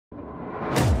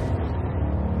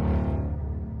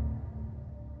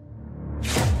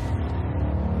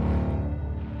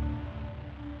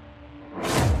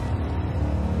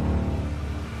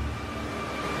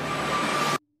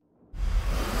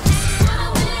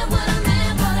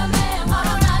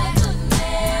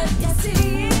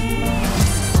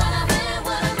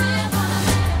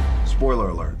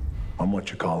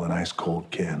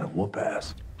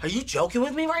pass. Are you joking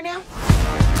with me right now?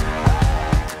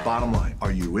 Bottom line,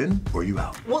 are you in or are you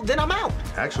out? Well, then I'm out.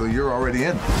 Actually, you're already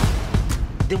in.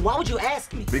 Then why would you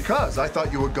ask me? Because I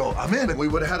thought you would go, I'm in, and we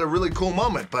would have had a really cool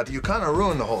moment, but you kind of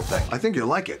ruined the whole thing. I think you'll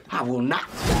like it. I will not.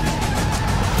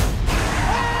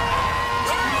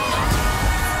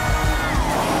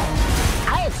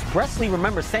 I expressly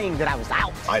remember saying that I was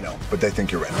out. I know, but they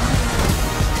think you're in.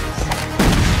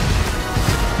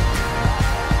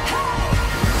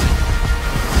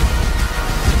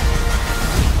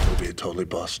 It'll be a totally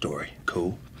boss story.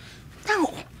 Cool?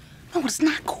 No. No, it's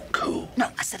not cool. Cool. No,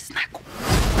 I said it's not cool.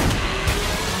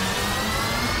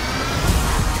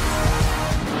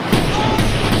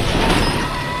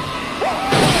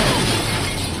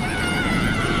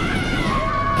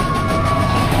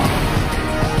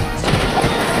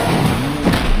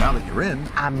 Now that you're in,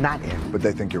 I'm not in. but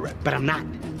they think you're in. But I'm not.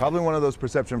 Probably one of those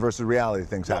perception versus reality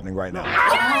things happening right now.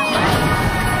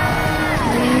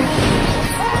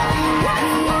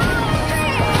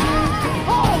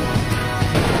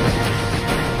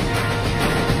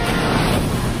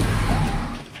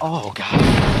 Oh, God.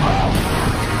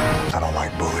 I don't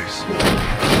like bullies.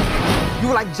 You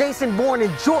were like Jason Bourne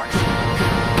and George.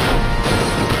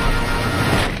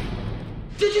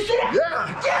 Did you see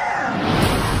that? Yeah!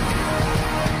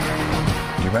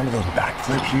 You remember those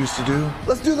backflips you used to do?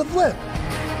 Let's do the flip.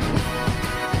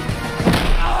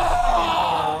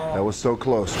 That was so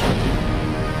close.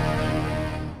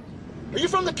 Are you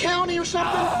from the county or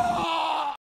something?